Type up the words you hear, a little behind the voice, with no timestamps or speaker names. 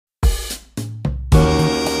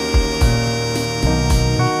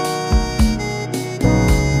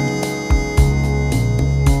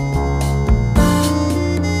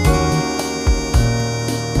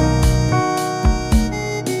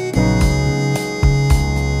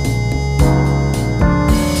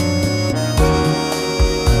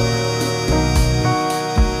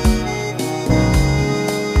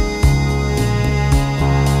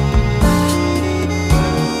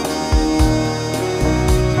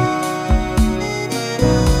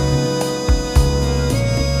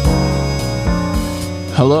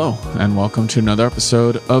Hello, and welcome to another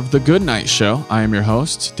episode of The Good Night Show. I am your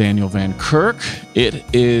host, Daniel Van Kirk. It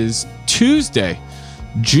is Tuesday,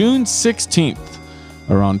 June 16th,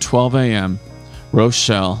 around 12 a.m.,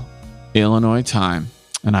 Rochelle, Illinois time,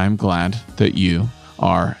 and I'm glad that you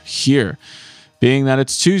are here. Being that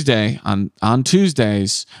it's Tuesday, on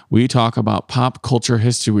Tuesdays, we talk about pop culture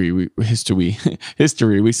history. We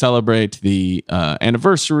celebrate the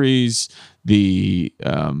anniversaries, the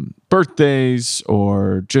birthdays,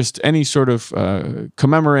 or just any sort of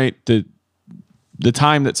commemorate the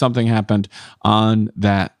time that something happened on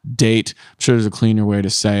that date. I'm sure there's a cleaner way to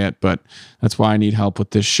say it, but that's why I need help with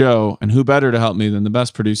this show. And who better to help me than the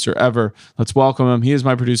best producer ever? Let's welcome him. He is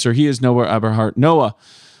my producer. He is Noah Eberhardt. Noah,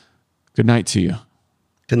 good night to you.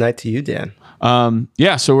 Good night to you, Dan.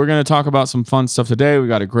 So we're going to talk about some fun stuff today. We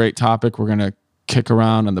got a great topic. We're going to kick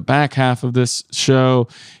around on the back half of this show.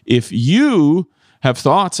 If you have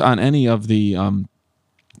thoughts on any of the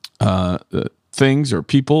things or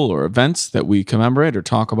people or events that we commemorate or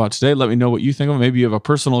talk about today, let me know what you think of them. Maybe you have a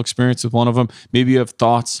personal experience with one of them. Maybe you have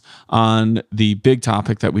thoughts on the big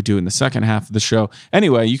topic that we do in the second half of the show.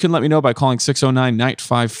 Anyway, you can let me know by calling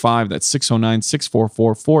 609-NIGHT-55. That's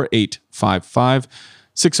 609-644-4855.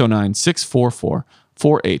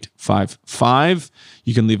 609-644-4855.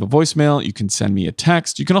 You can leave a voicemail. You can send me a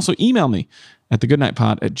text. You can also email me at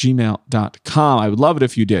thegoodnightpod@gmail.com. I would love it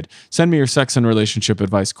if you did. Send me your sex and relationship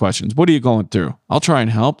advice questions. What are you going through? I'll try and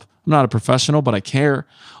help. I'm not a professional, but I care.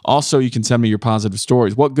 Also, you can send me your positive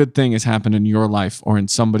stories. What good thing has happened in your life or in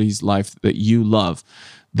somebody's life that you love,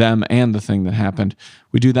 them and the thing that happened?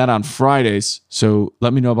 We do that on Fridays, so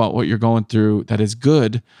let me know about what you're going through that is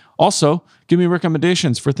good. Also, give me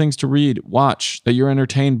recommendations for things to read, watch, that you're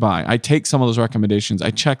entertained by. I take some of those recommendations.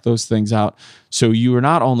 I check those things out. So you are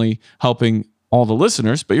not only helping all the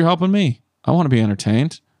listeners, but you're helping me. I want to be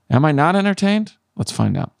entertained. Am I not entertained? Let's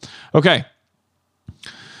find out. Okay.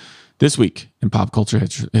 This week in pop culture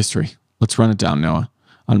history, let's run it down, Noah.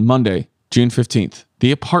 On Monday, June 15th,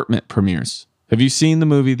 The Apartment premieres. Have you seen the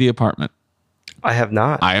movie The Apartment? I have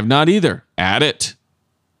not. I have not either. Add it.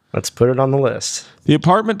 Let's put it on the list. The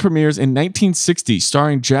Apartment premieres in 1960,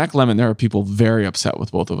 starring Jack Lemmon. There are people very upset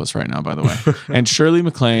with both of us right now, by the way. And Shirley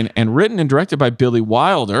MacLaine, and written and directed by Billy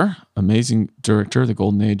Wilder, amazing director, the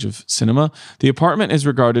golden age of cinema. The Apartment is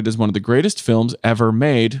regarded as one of the greatest films ever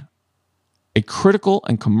made, a critical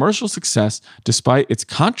and commercial success despite its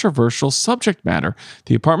controversial subject matter.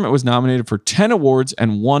 The Apartment was nominated for 10 awards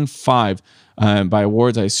and won 5. By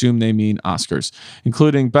awards, I assume they mean Oscars,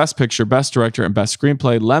 including Best Picture, Best Director, and Best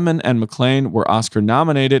Screenplay. Lemmon and MacLaine were Oscar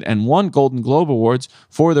nominated and won Golden Globe Awards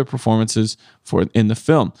for their performances in the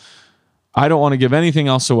film. I don't want to give anything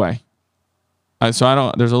else away. There's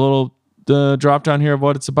a little drop down here of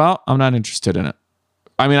what it's about. I'm not interested in it.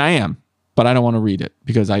 I mean, I am, but I don't want to read it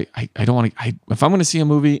because I don't want to. If I'm going to see a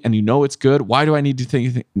movie and you know it's good, why do I need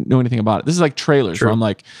to know anything about it? This is like trailers. True. Where I'm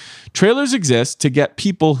like, trailers exist to get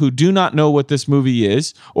people who do not know what this movie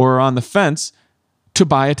is or are on the fence to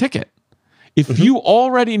buy a ticket. If you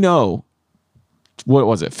already know, what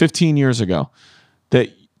was it, 15 years ago, that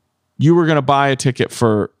you were going to buy a ticket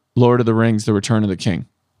for Lord of the Rings, The Return of the King,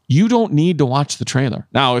 you don't need to watch the trailer.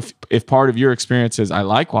 Now, if part of your experience is I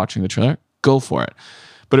like watching the trailer, go for it.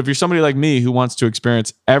 But if you're somebody like me who wants to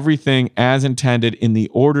experience everything as intended in the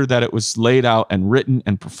order that it was laid out and written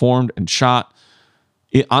and performed and shot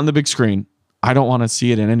on the big screen, I don't want to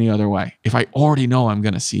see it in any other way. If I already know I'm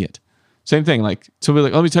going to see it. Same thing, like, somebody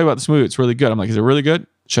like, let me tell you about this movie. It's really good. I'm like, is it really good?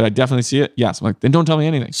 Should I definitely see it? Yes. I'm like, then don't tell me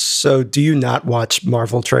anything. So do you not watch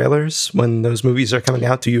Marvel trailers when those movies are coming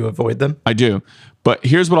out? Do you avoid them? I do. But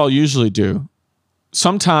here's what I'll usually do.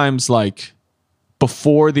 Sometimes, like,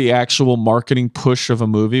 before the actual marketing push of a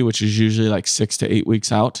movie, which is usually like 6 to 8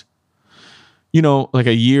 weeks out, like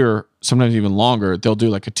a year, sometimes even longer, they'll do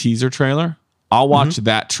like a teaser trailer. I'll watch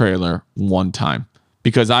that trailer one time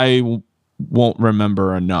because I won't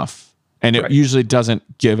remember enough. And it usually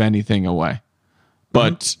doesn't give anything away.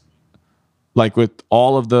 But like with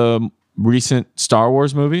all of the recent Star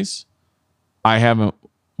Wars movies, I haven't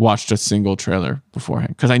watched a single trailer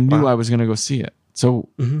beforehand because I knew I was going to go see it. So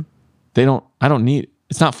I don't need it.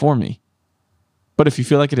 It's not for me. But if you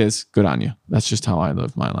feel like it is, good on you. That's just how I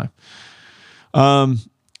live my life.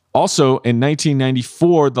 Also, in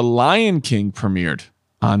 1994, The Lion King premiered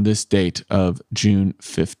on this date of June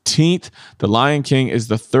 15th. The Lion King is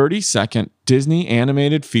the 32nd Disney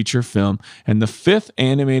animated feature film and the 5th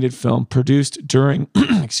animated film produced during,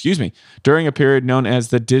 during a period known as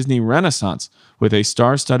the Disney Renaissance. With a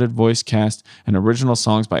star-studded voice cast and original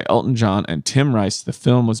songs by Elton John and Tim Rice, the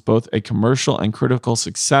film was both a commercial and critical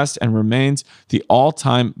success and remains the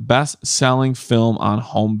all-time best-selling film on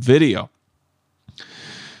home video.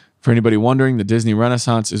 For anybody wondering, the Disney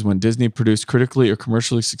Renaissance is when Disney produced critically or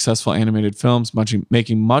commercially successful animated films,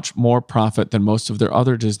 making much more profit than most of their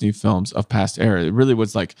other Disney films of past era. It really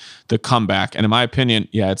was like the comeback. And in my opinion,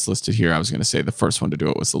 yeah, it's listed here. I was going to say the first one to do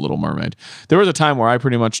it was The Little Mermaid. There was a time where I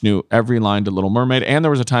pretty much knew every line to Little Mermaid. And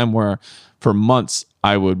there was a time where for months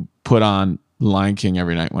I would put on Lion King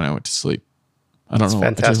every night when I went to sleep. I don't know.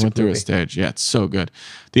 I just went through a stage. Yeah, it's so good.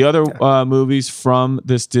 The other movies from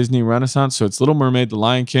this Disney Renaissance, so it's Little Mermaid, The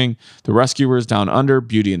Lion King, The Rescuers Down Under,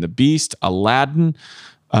 Beauty and the Beast, Aladdin,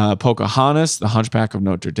 Pocahontas, The Hunchback of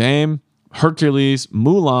Notre Dame, Hercules,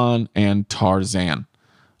 Mulan, and Tarzan.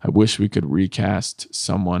 I wish we could recast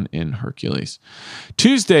someone in Hercules.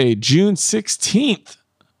 Tuesday, June 16th.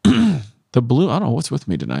 I don't know what's with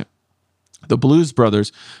me tonight. The Blues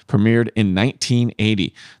Brothers premiered in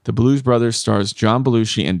 1980. The Blues Brothers stars John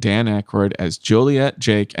Belushi and Dan Aykroyd as Joliet,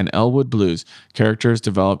 Jake, and Elwood Blues, characters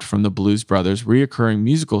developed from the Blues Brothers' reoccurring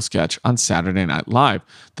musical sketch on Saturday Night Live.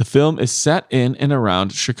 The film is set in and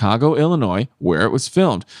around Chicago, Illinois, where it was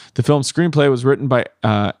filmed. The film's screenplay was written by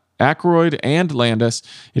Aykroyd and Landis.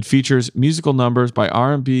 It features musical numbers by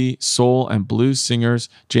R&B, soul, and blues singers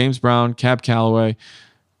James Brown, Cab Calloway,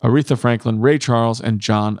 Aretha Franklin, Ray Charles, and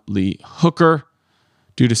John Lee Hooker.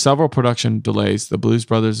 Due to several production delays, The Blues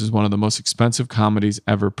Brothers is one of the most expensive comedies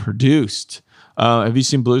ever produced. Have you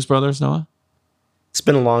seen Blues Brothers, Noah? It's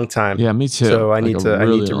been a long time. Yeah, me too. So I need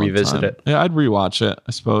to revisit it. Yeah, I'd rewatch it,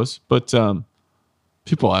 I suppose. But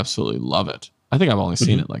people absolutely love it. I think I've only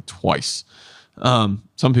seen it like twice.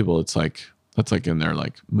 Some people, it's like that's like in their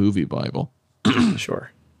like movie Bible. Sure.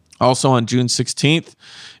 Also on June 16th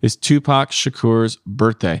is Tupac Shakur's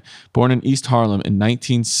birthday. Born in East Harlem in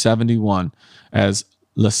 1971 as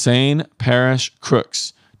Lassane Parish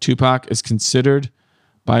Crooks, Tupac is considered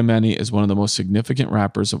by many as one of the most significant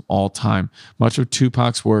rappers of all time. Much of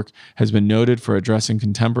Tupac's work has been noted for addressing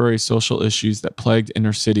contemporary social issues that plagued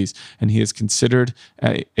inner cities, and he is considered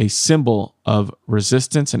a symbol of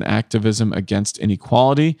resistance and activism against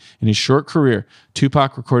inequality. In his short career,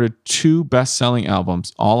 Tupac recorded 2 best-selling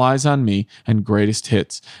albums, All Eyes on Me and Greatest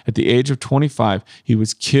Hits. At the age of 25, he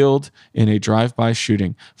was killed in a drive-by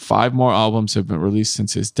shooting. 5 more albums have been released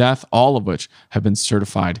since his death, all of which have been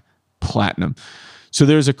certified platinum. So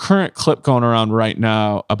there's a current clip going around right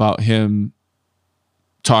now about him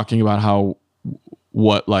talking about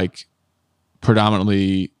what like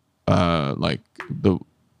predominantly like the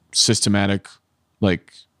systematic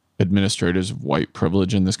like administrators of white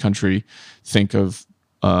privilege in this country think of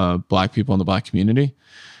black people in the black community.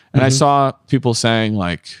 And I saw people saying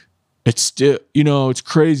like, it's still, it's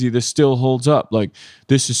crazy. This still holds up. Like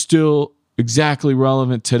this is still exactly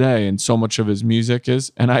relevant today. And so much of his music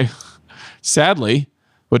is, and sadly,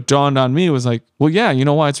 what dawned on me was like, well, yeah, you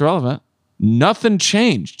know why it's relevant? Nothing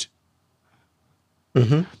changed.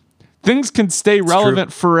 Things can stay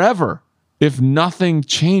relevant forever if nothing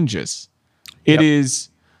changes. It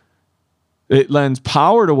lends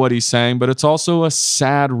power to what he's saying, but it's also a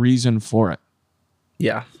sad reason for it.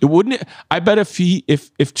 Yeah. It wouldn't. I bet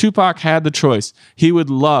if Tupac had the choice, he would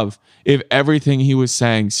love if everything he was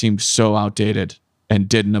saying seemed so outdated and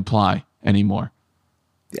didn't apply anymore.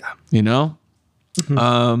 Yeah.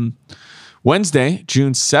 Wednesday,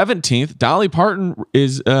 June 17th, Dolly Parton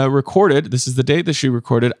is recorded. This is the date that she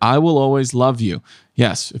recorded I Will Always Love You.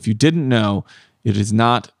 Yes, if you didn't know, it is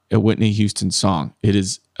not a Whitney Houston song. It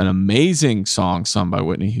is an amazing song sung by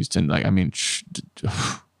Whitney Houston. Like, I mean,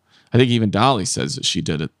 I think even Dolly says that she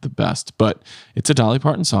did it the best, but it's a Dolly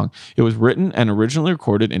Parton song. It was written and originally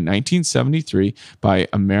recorded in 1973 by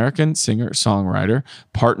American singer-songwriter.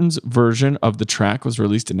 Parton's version of the track was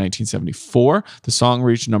released in 1974. The song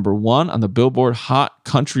reached number 1 on the Billboard Hot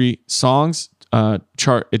Country Songs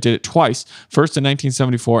chart. It did it twice, first in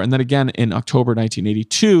 1974 and then again in October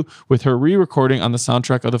 1982 with her re-recording on the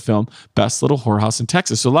soundtrack of the film Best Little Whorehouse in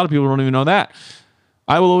Texas. So a lot of people don't even know that.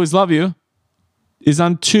 I Will Always Love You is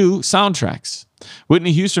on 2 soundtracks.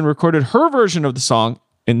 Whitney Houston recorded her version of the song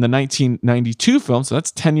in the 1992 film, so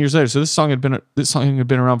that's 10 years later. So this song had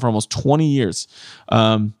been around for almost 20 years.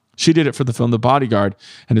 She did it for the film The Bodyguard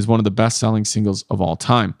and is one of the best-selling singles of all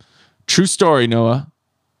time. True story, Noah.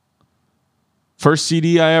 First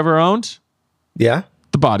CD I ever owned? Yeah.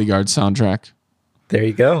 The Bodyguard soundtrack. There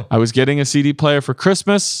you go. I was getting a CD player for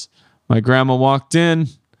Christmas. My grandma walked in,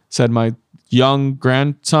 said my young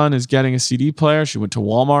grandson is getting a CD player. She went to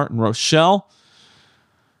Walmart in Rochelle.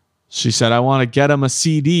 She said, I want to get him a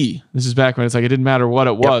CD. This is back when it's like, it didn't matter what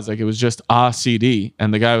it was. Like, it was just a CD.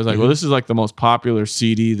 And the guy was like, well, this is like the most popular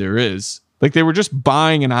CD there is. Like, they were just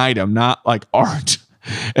buying an item, not like art.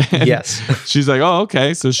 Yes. She's like, oh,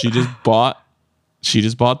 okay. So she just bought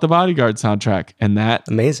the Bodyguard soundtrack. And that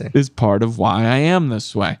amazing is part of why I am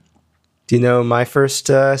this way. Do you know my first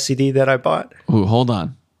CD that I bought? Ooh, hold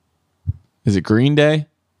on. Is it Green Day?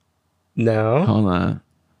 No. Hold on.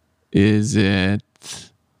 Is it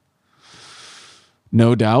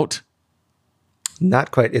No Doubt?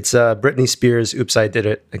 Not quite. It's Britney Spears' Oops, I Did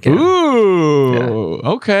It Again. Ooh, yeah.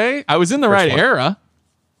 Okay. I was in the first right era.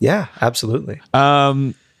 Yeah, absolutely.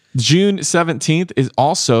 June 17th is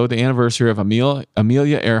also the anniversary of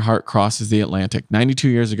Amelia Earhart crosses the Atlantic. 92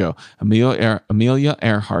 years ago, Amelia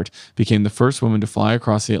Earhart became the first woman to fly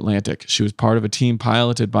across the Atlantic. She was part of a team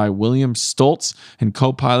piloted by William Stoltz and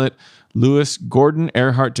co-pilot Lewis Gordon.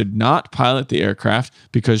 Earhart did not pilot the aircraft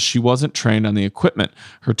because she wasn't trained on the equipment.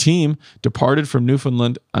 Her team departed from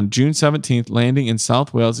Newfoundland on June 17th, landing in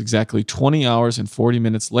South Wales exactly 20 hours and 40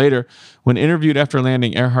 minutes later. When interviewed after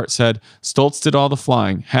landing, Earhart said, Stoltz did all the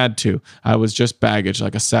flying, had to. I was just baggage,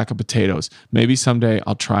 like a sack of potatoes. Maybe someday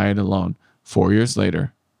I'll try it alone. 4 years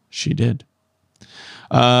later, she did.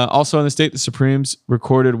 Also in the state, the Supremes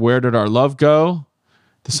recorded Where Did Our Love Go?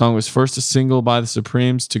 The song was first a single by the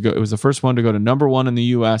Supremes to go. It was the first one to go to number one in the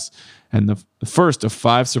U.S. and the first of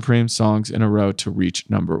 5 Supreme songs in a row to reach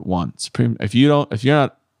number one. Supreme. If you're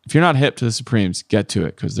not hip to the Supremes, get to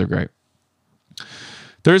it because they're great.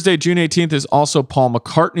 Thursday, June 18th is also Paul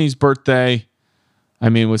McCartney's birthday. I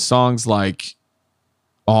mean, with songs like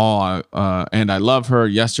And I Love Her,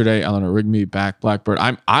 Yesterday, Eleanor Rigby, Back, Blackbird.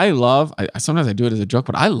 Sometimes I do it as a joke,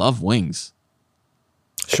 but I love Wings.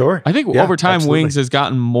 Sure. I think over time, absolutely. Wings has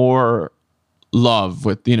gotten more love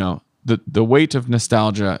with, the weight of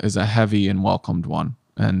nostalgia is a heavy and welcomed one.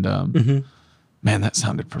 And man, that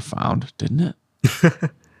sounded profound, didn't it?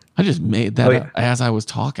 I just made that up as I was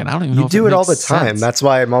talking. I don't even know if you do it all the time. Sense. That's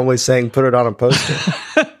why I'm always saying put it on a poster.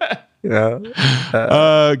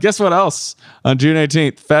 Guess what else? On June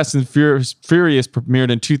 18th, Fast and Furious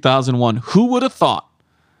premiered in 2001. Who would have thought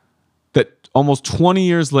that almost 20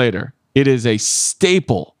 years later, it is a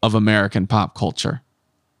staple of American pop culture?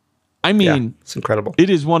 I mean, it's incredible. It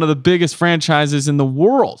is one of the biggest franchises in the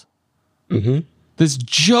world. Mm-hmm. This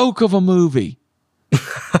joke of a movie.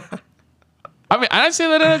 I mean, I say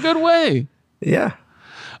that in a good way. Yeah.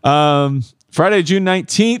 Friday, June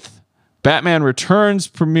 19th, Batman Returns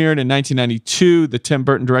premiered in 1992. The Tim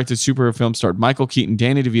Burton directed superhero film starred Michael Keaton,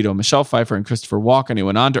 Danny DeVito, Michelle Pfeiffer, and Christopher Walken. He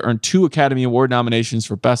went on to earn 2 Academy Award nominations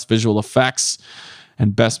for Best Visual Effects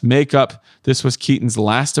and Best Makeup. This was Keaton's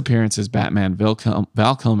last appearance as Batman.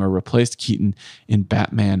 Val Kilmer replaced Keaton in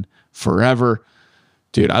Batman Forever.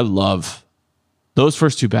 Dude, I love those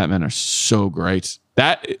first 2 Batman are so great.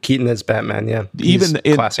 That Keaton as Batman, yeah. Even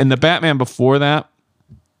in the Batman before that,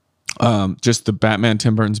 just the Batman,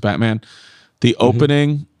 Tim Burton's Batman, the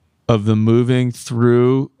opening of the moving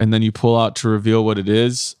through and then you pull out to reveal what it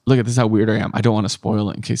is. Look at this, how weird I am. I don't want to spoil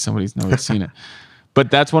it in case somebody's never seen it. But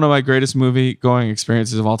that's one of my greatest movie going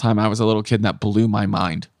experiences of all time. I was a little kid and that blew my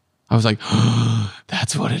mind. I was like, oh,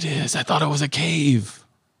 that's what it is. I thought it was a cave.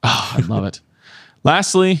 Oh, I love it.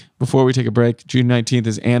 Lastly, before we take a break, June 19th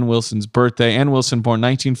is Ann Wilson's birthday. Ann Wilson, born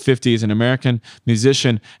 1950, is an American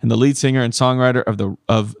musician and the lead singer and songwriter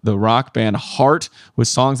of the rock band Heart, with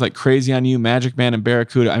songs like Crazy on You, Magic Man, and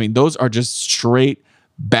Barracuda. I mean, those are just straight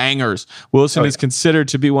bangers. Wilson is considered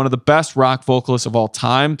to be one of the best rock vocalists of all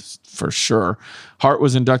time, for sure. Hart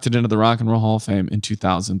was inducted into the Rock and Roll Hall of Fame in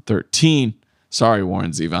 2013. Sorry,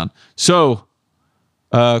 Warren Zevon. So,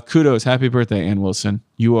 kudos. Happy birthday, Ann Wilson.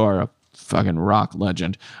 You are a fucking rock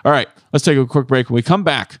legend. All right, let's take a quick break. When we come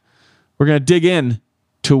back, we're going to dig in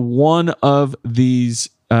to one of these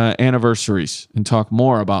anniversaries and talk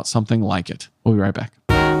more about something like it. We'll be right back.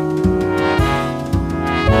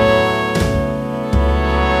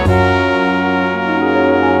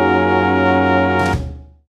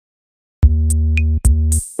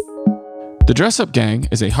 The Dress Up Gang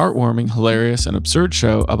is a heartwarming, hilarious, and absurd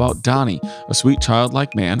show about Donnie, a sweet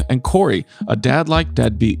childlike man, and Corey, a dad-like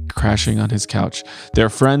deadbeat crashing on his couch. Their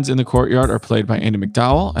friends in the courtyard are played by Andy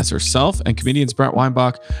McDowell as herself and comedians Brett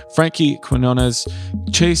Weinbach, Frankie Quinones,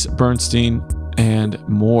 Chase Bernstein, and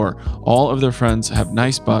more. All of their friends have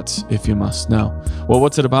nice butts, if you must know. Well,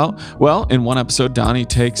 what's it about? Well, in one episode, Donnie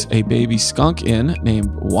takes a baby skunk in named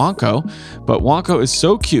Wonko, but Wonko is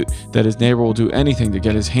so cute that his neighbor will do anything to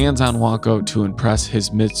get his hands on Wonko to impress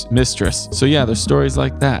his mistress. So yeah, there's stories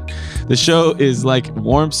like that. The show is like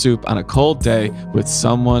warm soup on a cold day with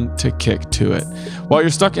someone to kick to it. While you're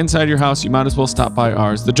stuck inside your house, you might as well stop by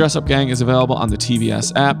ours. The Dress Up Gang is available on the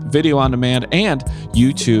TBS app, video on demand, and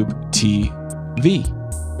YouTube TV.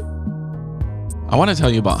 I want to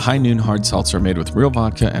tell you about High Noon Hard Seltzer made with real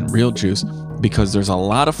vodka and real juice, because there's a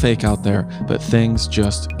lot of fake out there, but things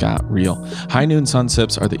just got real. High Noon Sun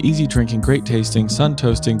Sips are the easy drinking, great tasting, sun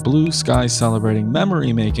toasting, blue sky celebrating,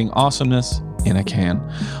 memory making awesomeness in a can.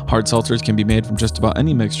 Hard seltzers can be made from just about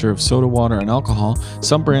any mixture of soda water and alcohol.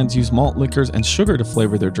 Some brands use malt liquors and sugar to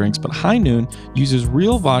flavor their drinks, but High Noon uses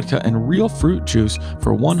real vodka and real fruit juice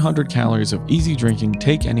for 100 calories of easy drinking,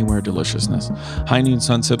 take anywhere deliciousness. High Noon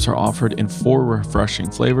Sun Sips are offered in 4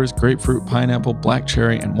 refreshing flavors: grapefruit, pineapple, black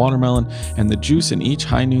cherry, and watermelon, and the juice in each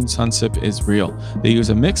High Noon Sun Sip is real. They use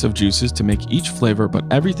a mix of juices to make each flavor, but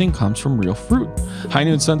everything comes from real fruit. High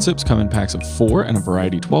Noon Sun Sips come in packs of 4 and a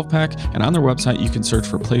variety 12-pack, and on their website you can search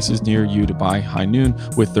for places near you to buy High Noon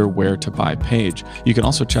with their Where to Buy page. You can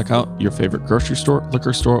also check out your favorite grocery store,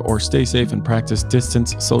 liquor store, or stay safe and practice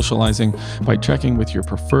distance socializing by checking with your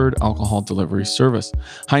preferred alcohol delivery service.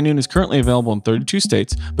 High Noon is currently available in 32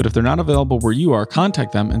 states, but if they're not available where you are,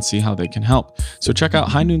 contact them and see how they can help. So check out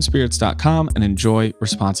highnoonspirits.com and enjoy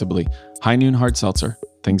responsibly. High Noon Hard Seltzer.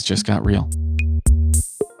 Things just got real.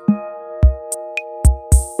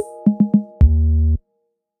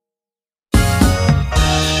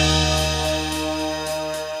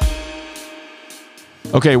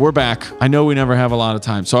 Okay, we're back. I know we never have a lot of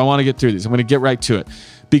time, so I want to get through these. I'm going to get right to it.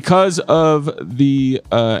 Because of the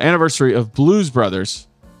anniversary of Blues Brothers,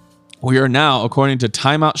 we are now, according to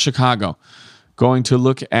Time Out Chicago, going to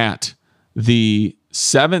look at the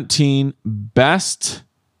 17 best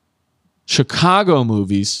Chicago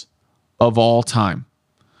movies of all time.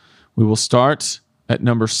 We will start at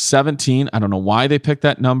number 17. I don't know why they picked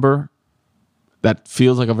that number. That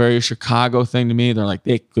feels like a very Chicago thing to me. They're like,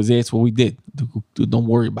 hey, because that's what we did. Don't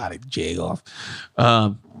worry about it, Jagoff.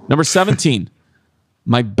 Number 17,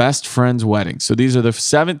 My Best Friend's Wedding. So these are the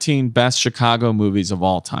 17 best Chicago movies of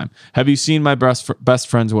all time. Have you seen My Best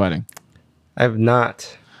Friend's Wedding? I have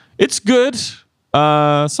not. It's good.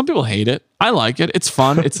 Some people hate it. I like it. It's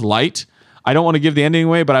fun. It's light. I don't want to give the ending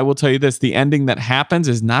away, but I will tell you this. The ending that happens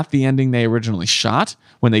is not the ending they originally shot.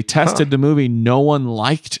 When they tested the movie, no one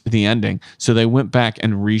liked the ending, so they went back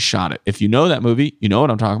and reshot it. If you know that movie, you know what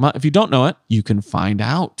I'm talking about. If you don't know it, you can find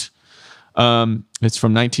out. It's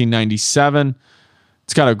from 1997.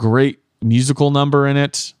 It's got a great musical number in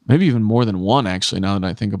it. Maybe even more than one, actually, now that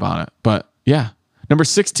I think about it. But yeah. Number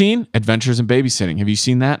 16, Adventures in Babysitting. Have you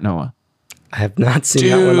seen that, Noah? I have not seen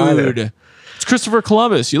that one either. It's Christopher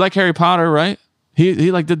Columbus. You like Harry Potter, right?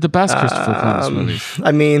 He like did the best Christopher Columbus movies.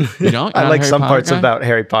 I mean, you don't? I like some parts guy? about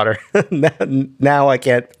Harry Potter. Now I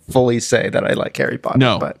can't fully say that I like Harry Potter.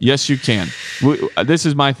 No, but. Yes, you can. This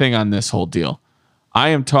is my thing on this whole deal. I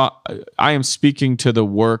am speaking to the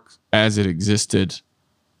work as it existed.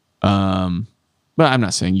 But I'm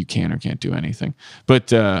not saying you can or can't do anything.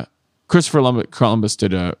 But Christopher Columbus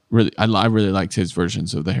did I really liked his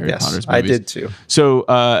versions of the Harry Potter's movies. I did too. So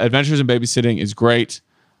Adventures in Babysitting is great.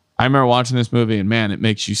 I remember watching this movie and man, it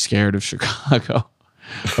makes you scared of Chicago.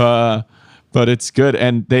 But it's good.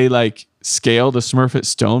 And they like scale the Smurfit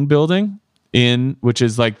Stone building which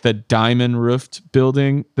is like the diamond roofed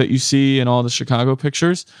building that you see in all the Chicago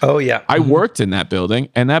pictures. Oh yeah. I worked in that building,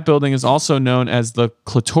 and that building is also known as the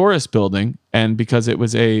Clitoris Building. And because it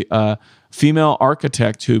was a female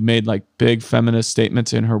architect who made like big feminist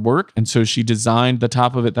statements in her work. And so she designed the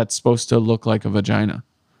top of it that's supposed to look like a vagina.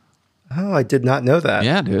 Oh, I did not know that.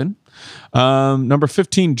 Yeah, dude. Number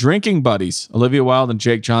 15, Drinking Buddies. Olivia Wilde and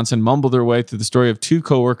Jake Johnson mumble their way through the story of two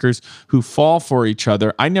coworkers who fall for each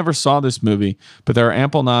other. I never saw this movie, but there are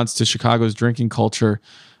ample nods to Chicago's drinking culture.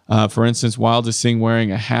 For instance, Wilde is seen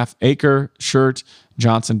wearing a half-acre shirt.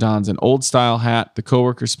 Johnson dons an old-style hat. The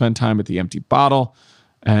coworkers spend time at the empty bottle.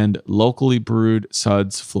 And locally brewed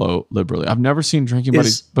suds flow liberally. I've never seen Drinking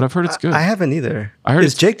Buddies, but I've heard it's good. I haven't either. I heard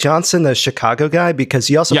is Jake Johnson a Chicago guy? Because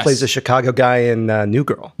he also Yes. plays a Chicago guy in New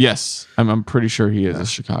Girl. Yes, I'm pretty sure he is a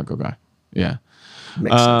Chicago guy. Yeah.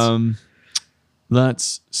 Makes sense.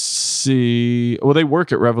 Let's see. Well, they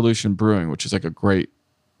work at Revolution Brewing, which is like a great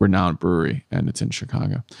renowned brewery, and it's in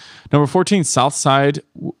Chicago. Number 14, Southside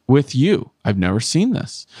with You. I've never seen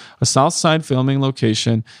this. A Southside filming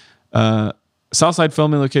location. Southside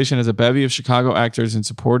filming location has a bevy of Chicago actors and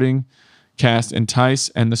supporting cast entice,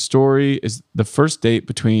 and the story is the first date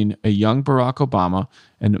between a young Barack Obama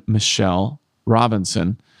and Michelle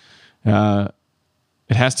Robinson.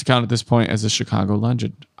 It has to count at this point as a Chicago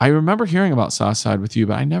legend. I remember hearing about South Side with you,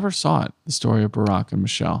 but I never saw it, the story of Barack and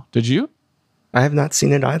Michelle. Did you? I have not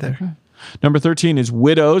seen it either. Okay. Number 13 is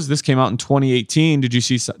Widows. This came out in 2018. Did you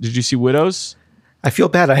see Widows? I feel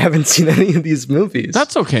bad. I haven't seen any of these movies.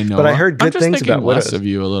 That's okay, Noah. But I heard good things about less Widows. of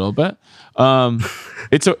you a little bit.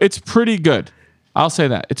 It's pretty good. I'll say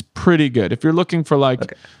that. It's pretty good. If you're looking for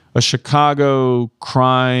like a Chicago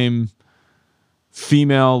crime,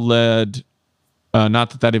 female-led,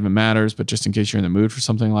 not that even matters, but just in case you're in the mood for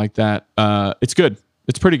something like that, it's good.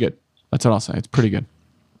 It's pretty good. That's what I'll say. It's pretty good.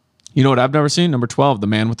 You know what I've never seen? Number 12, The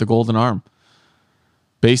Man with the Golden Arm.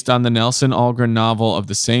 Based on the Nelson Algren novel of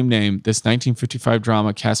the same name, this 1955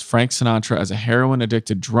 drama cast Frank Sinatra as a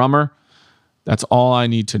heroin-addicted drummer. That's all I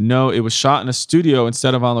need to know. It was shot in a studio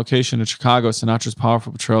instead of on location in Chicago. Sinatra's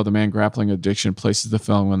powerful portrayal of the man grappling addiction places the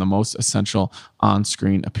film in one of the most essential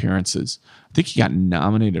on-screen appearances. I think he got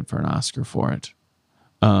nominated for an Oscar for it.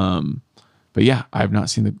 But yeah, I have not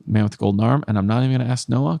seen The Man with the Golden Arm, and I'm not even going to ask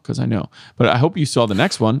Noah because I know. But I hope you saw the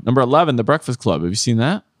next one. Number 11, The Breakfast Club. Have you seen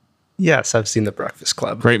that? Yes, I've seen The Breakfast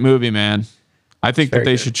Club. Great movie, man. I think that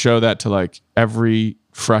they good. should show that to like every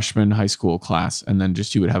freshman high school class, and then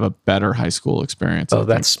just you would have a better high school experience. Oh,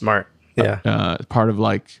 that's smart. Yeah. Part of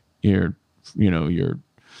like your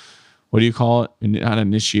what do you call it? Not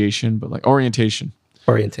initiation, but like orientation.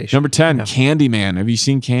 Orientation. Number 10, Candyman. Have you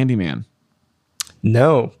seen Candyman?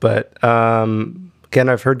 No, but again,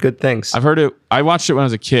 I've heard good things. I've heard it. I watched it when I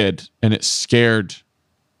was a kid, and it scared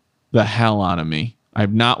the hell out of me.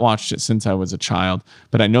 I've not watched it since I was a child,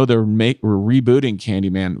 but I know we're rebooting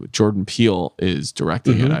Candyman. Jordan Peele is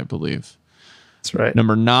directing it, I believe. That's right.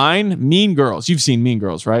 Number 9, Mean Girls. You've seen Mean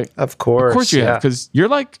Girls, right? Of course you have, because you're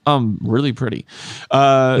like really pretty.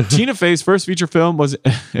 Tina Fey's first feature film was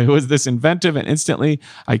this inventive and instantly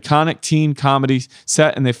iconic teen comedy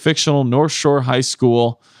set in the fictional North Shore High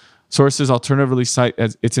School. Sources alternatively cite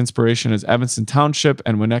as its inspiration as Evanston Township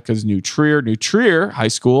and Winnebago's New Trier. New Trier High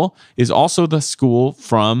School is also the school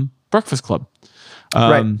from Breakfast Club.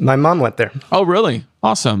 Right. My mom went there. Oh, really?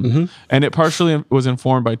 Awesome. And it partially was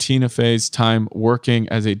informed by Tina Fey's time working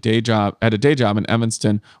as a day job in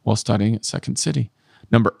Evanston while studying at Second City.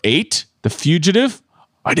 Number 8, The Fugitive.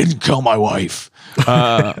 I didn't kill my wife.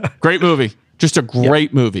 Great movie. Just a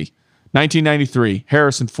great movie. 1993,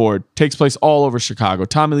 Harrison Ford, takes place all over Chicago.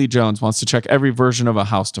 Tommy Lee Jones wants to check every version of a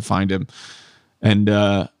house to find him. And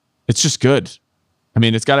it's just good. I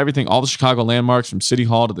mean, it's got everything, all the Chicago landmarks from City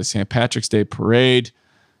Hall to the St. Patrick's Day Parade.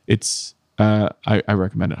 It's, I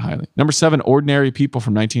recommend it highly. Number 7, Ordinary People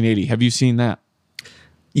from 1980. Have you seen that?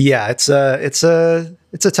 Yeah, it's a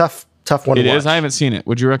tough one to watch. It is? I haven't seen it.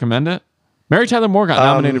 Would you recommend it? Mary Tyler Moore got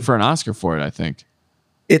nominated for an Oscar for it, I think.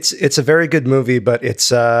 It's a very good movie, but it's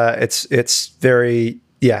very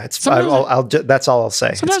that's all I'll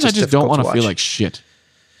say. Sometimes I just don't want to feel like shit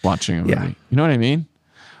watching a movie. Yeah. You know what I mean?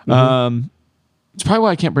 It's probably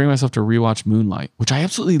why I can't bring myself to rewatch Moonlight, which I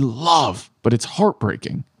absolutely love, but it's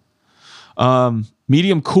heartbreaking.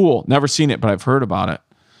 Medium Cool, never seen it, but I've heard about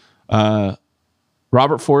it.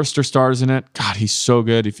 Robert Forster stars in it. God, he's so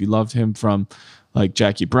good. If you loved him from like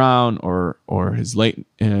Jackie Brown or his late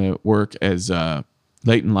work as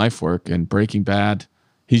late in life work and Breaking Bad,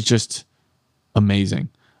 he's just amazing.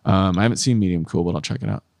 I haven't seen Medium Cool, but I'll check it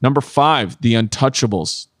out. Number 5, The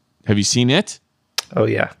Untouchables. Have you seen it? Oh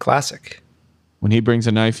yeah, classic. When he brings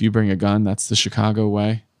a knife, you bring a gun. That's the Chicago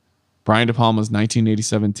way. Brian De Palma's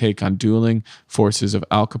 1987 take on dueling forces of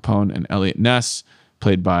Al Capone and Elliot Ness,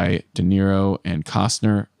 played by De Niro and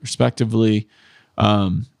Costner, respectively. Yeah,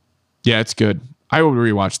 it's good. I will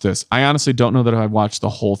rewatch this. I honestly don't know that I've watched the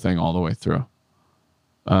whole thing all the way through.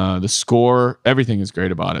 The score, everything is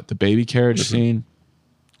great about it. The baby carriage scene.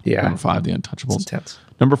 Yeah. Number 5, The Untouchables. It's intense.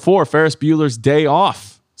 Number 4, Ferris Bueller's Day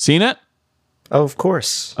Off. Seen it? Oh, of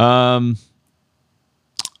course.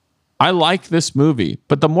 I like this movie,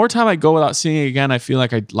 but the more time I go without seeing it again, I feel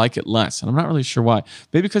like I like it less. And I'm not really sure why.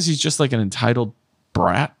 Maybe because he's just like an entitled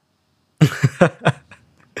brat.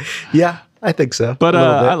 Yeah, I think so. But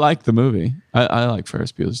I like the movie. I like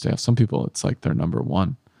Ferris Bueller's Day Off. Some people, it's like their number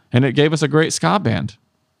 1. And it gave us a great ska band.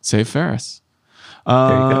 Save Ferris.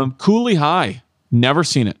 Cooley High. Never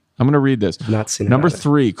seen it. I'm going to read this. Not seen it. Number either.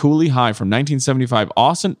 3, Cooley High from 1975.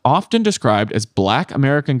 Often described as Black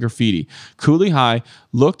American graffiti, Cooley High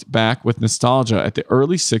looked back with nostalgia at the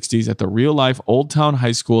early 60s at the real-life Old Town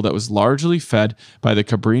High School that was largely fed by the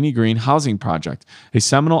Cabrini Green Housing Project, a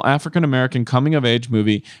seminal African-American coming-of-age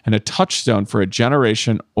movie and a touchstone for a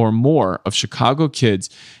generation or more of Chicago kids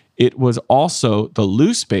It was also the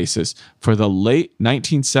loose basis for the late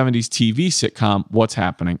 1970s TV sitcom What's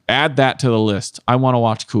Happening. Add that to the list. I want to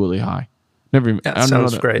watch Cooley High.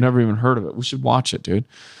 Sounds great. Never even heard of it. We should watch it, dude.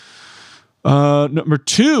 Number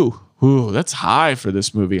 2. Ooh, that's high for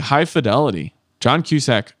this movie. High Fidelity. John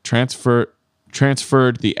Cusack transferred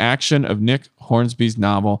the action of Nick Hornsby's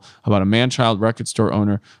novel about a man-child record store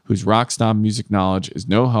owner whose rock snob music knowledge is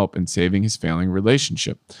no help in saving his failing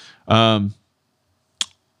relationship. I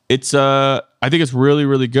think it's really,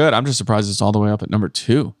 really good. I'm just surprised it's all the way up at number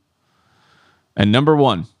 2. And number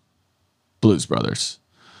 1, Blues Brothers.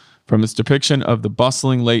 From its depiction of the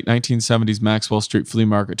bustling late 1970s Maxwell Street flea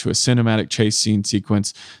market to a cinematic chase scene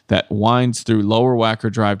sequence that winds through Lower Wacker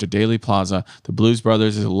Drive to Daley Plaza, The Blues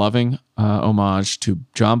Brothers is a loving homage to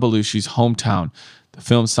John Belushi's hometown. The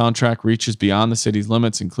film's soundtrack reaches beyond the city's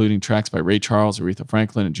limits, including tracks by Ray Charles, Aretha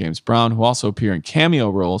Franklin, and James Brown, who also appear in cameo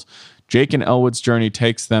roles. Jake and Elwood's journey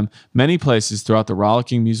takes them many places throughout the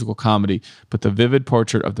rollicking musical comedy, but the vivid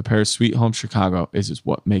portrait of the pair's sweet home Chicago is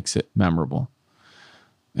what makes it memorable.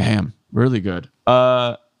 Damn, really good.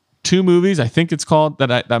 2 movies, I think it's called, that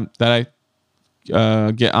I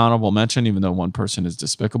get honorable mention, even though one person is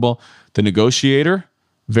despicable. The Negotiator,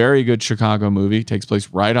 very good Chicago movie, takes place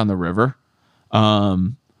right on the river. I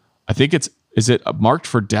think is it Marked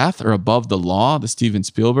for Death or Above the Law, the Steven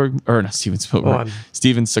Seagal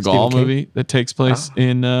movie that takes place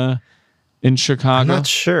in Chicago? I'm not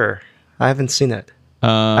sure. I haven't seen it.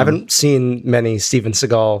 I haven't seen many Steven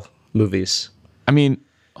Seagal movies. I mean,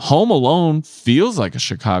 Home Alone feels like a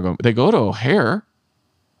Chicago. They go to O'Hare.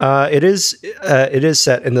 It is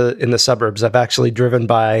set in the suburbs. I've actually driven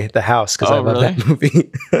by the house because I love that movie.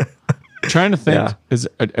 Trying to think,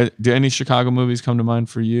 do any Chicago movies come to mind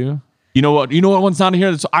for you? You know what one's not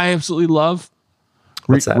here that I absolutely love?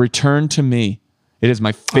 What's that? Return to Me. It is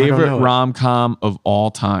my favorite rom-com of all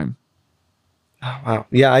time. Oh, wow.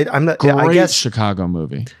 Yeah, I'm not. Great I guess Chicago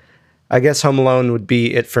movie. I guess Home Alone would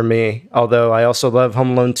be it for me. Although I also love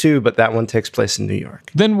Home Alone 2, but that one takes place in New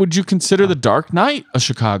York. Then would you consider The Dark Knight a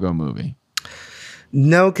Chicago movie?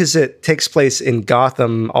 No, because it takes place in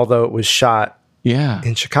Gotham, although it was shot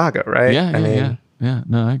in Chicago, right? Yeah.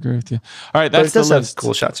 No, I agree with you. All right, that's the list. It does have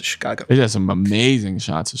cool shots of Chicago. It has some amazing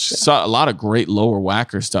shots. Saw a lot of great Lower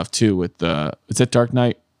Wacker stuff too. With is it Dark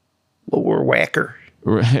Knight? Lower Wacker.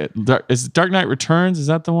 Is it Dark Knight Returns? Is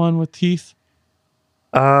that the one with Heath?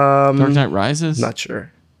 Dark Knight Rises? Not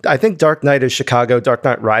sure. I think Dark Knight is Chicago. Dark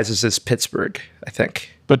Knight Rises is Pittsburgh, I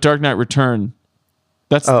think. But Dark Knight Return,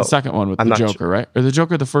 that's the second one with the Joker, right? Or the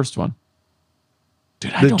Joker, the first one?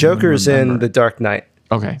 Dude, the Joker's in The Dark Knight.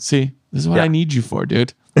 Okay, see? This is what I need you for,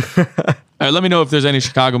 dude. All right, let me know if there's any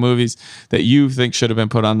Chicago movies that you think should have been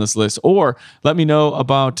put on this list, or let me know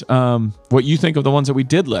about what you think of the ones that we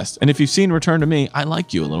did list. And if you've seen Return to Me, I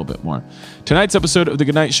like you a little bit more. Tonight's episode of The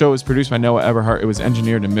Goodnight Show was produced by Noah Everhart. It was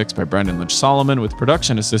engineered and mixed by Brendan Lynch Solomon with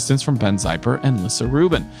production assistance from Ben Zeiper and Lissa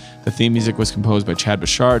Rubin. The theme music was composed by Chad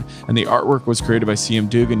Bouchard, and the artwork was created by CM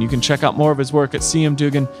Dugan. You can check out more of his work at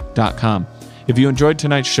cmdugan.com. If you enjoyed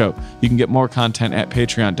tonight's show, you can get more content at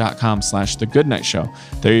patreon.com/The Goodnight Show.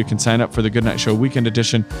 There you can sign up for The Goodnight Show Weekend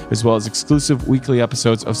Edition, as well as exclusive weekly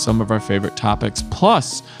episodes of some of our favorite topics.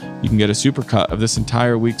 Plus, you can get a supercut of this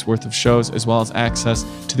entire week's worth of shows, as well as access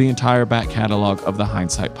to the entire back catalog of the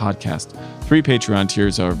Hindsight podcast. 3 Patreon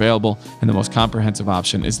tiers are available, and the most comprehensive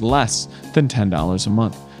option is less than $10 a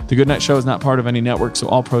month. The Goodnight Show is not part of any network, so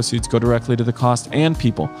all proceeds go directly to the cost and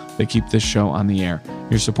people that keep this show on the air.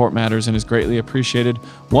 Your support matters and is greatly appreciated.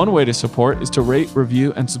 One way to support is to rate,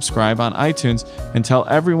 review, and subscribe on iTunes and tell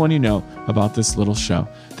everyone you know about this little show.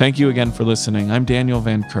 Thank you again for listening. I'm Daniel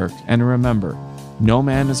Van Kirk, and remember, no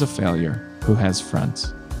man is a failure who has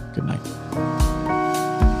friends. Good night.